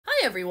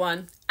Hi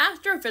everyone,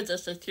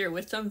 Astrophysicist here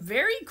with some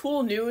very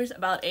cool news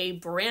about a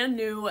brand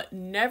new,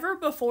 never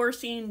before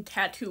seen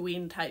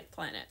Tatooine type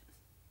planet.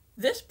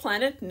 This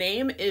planet's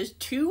name is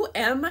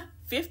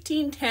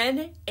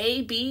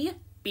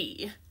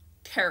 2M1510AB-B.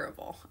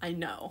 Terrible, I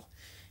know.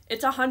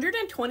 It's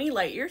 120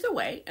 light years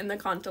away in the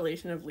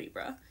constellation of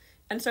Libra,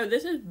 and so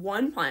this is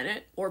one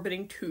planet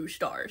orbiting two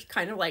stars,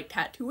 kind of like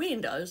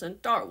Tatooine does in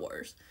Star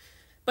Wars.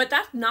 But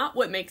that's not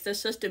what makes this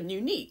system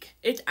unique.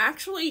 It's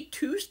actually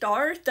two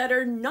stars that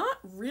are not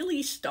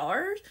really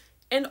stars,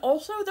 and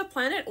also the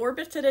planet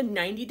orbits at a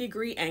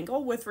 90-degree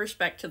angle with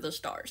respect to the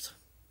stars.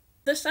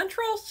 The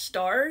central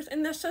stars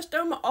in this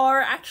system are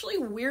actually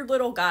weird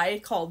little guys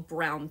called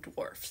brown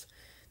dwarfs.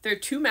 They're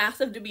too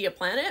massive to be a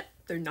planet,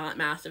 they're not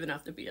massive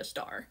enough to be a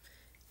star.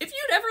 If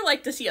you'd ever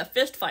like to see a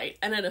fist fight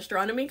at an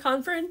astronomy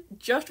conference,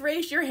 just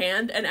raise your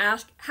hand and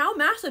ask, how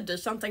massive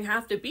does something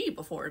have to be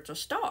before it's a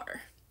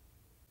star?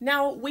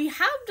 Now, we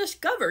have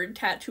discovered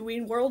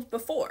Tatooine worlds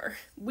before.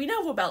 We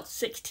know about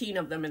 16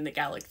 of them in the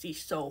galaxy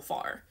so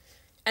far.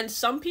 And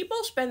some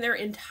people spend their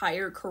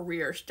entire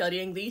career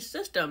studying these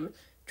systems,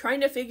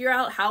 trying to figure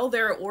out how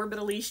they're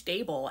orbitally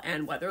stable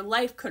and whether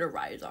life could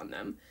arise on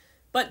them.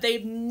 But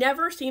they've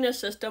never seen a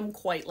system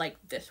quite like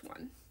this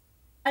one.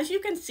 As you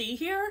can see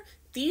here,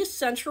 these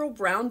central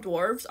brown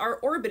dwarfs are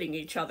orbiting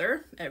each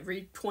other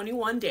every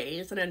 21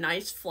 days in a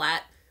nice,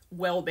 flat,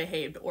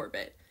 well-behaved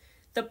orbit.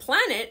 The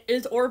planet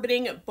is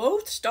orbiting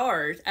both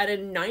stars at a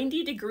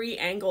 90-degree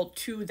angle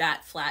to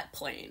that flat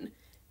plane.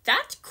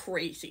 That's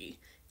crazy.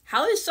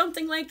 How is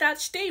something like that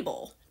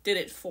stable? Did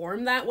it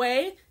form that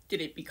way? Did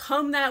it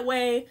become that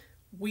way?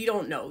 We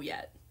don't know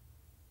yet.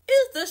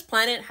 Is this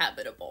planet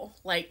habitable,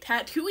 like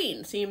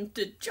Tatooine seems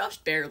to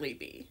just barely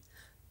be?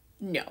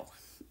 No.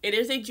 It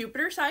is a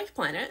Jupiter-sized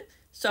planet,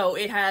 so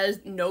it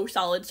has no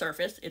solid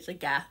surface. It's a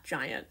gas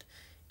giant.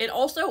 It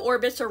also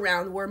orbits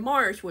around where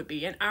Mars would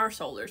be in our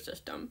solar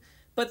system.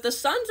 But the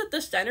suns at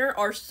the center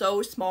are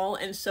so small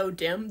and so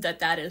dim that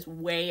that is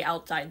way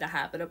outside the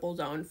habitable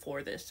zone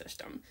for this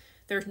system.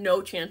 There's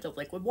no chance of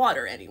liquid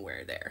water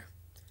anywhere there.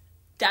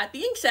 That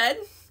being said,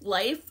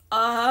 life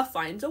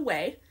finds a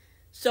way.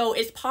 So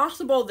it's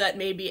possible that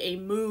maybe a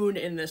moon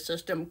in this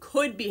system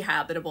could be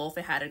habitable if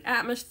it had an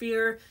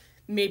atmosphere.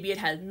 Maybe it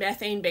has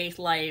methane-based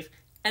life.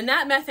 And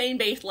that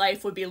methane-based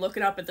life would be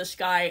looking up at the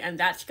sky, and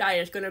that sky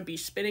is going to be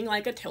spinning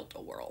like a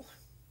tilt-a-whirl.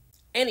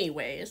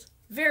 Anyways,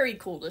 very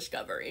cool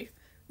discovery.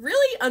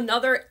 Really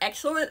another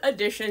excellent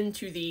addition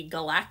to the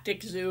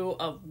galactic zoo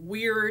of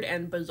weird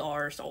and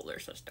bizarre solar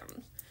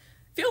systems.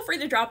 Feel free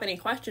to drop any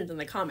questions in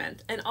the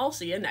comments, and I'll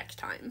see you next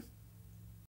time.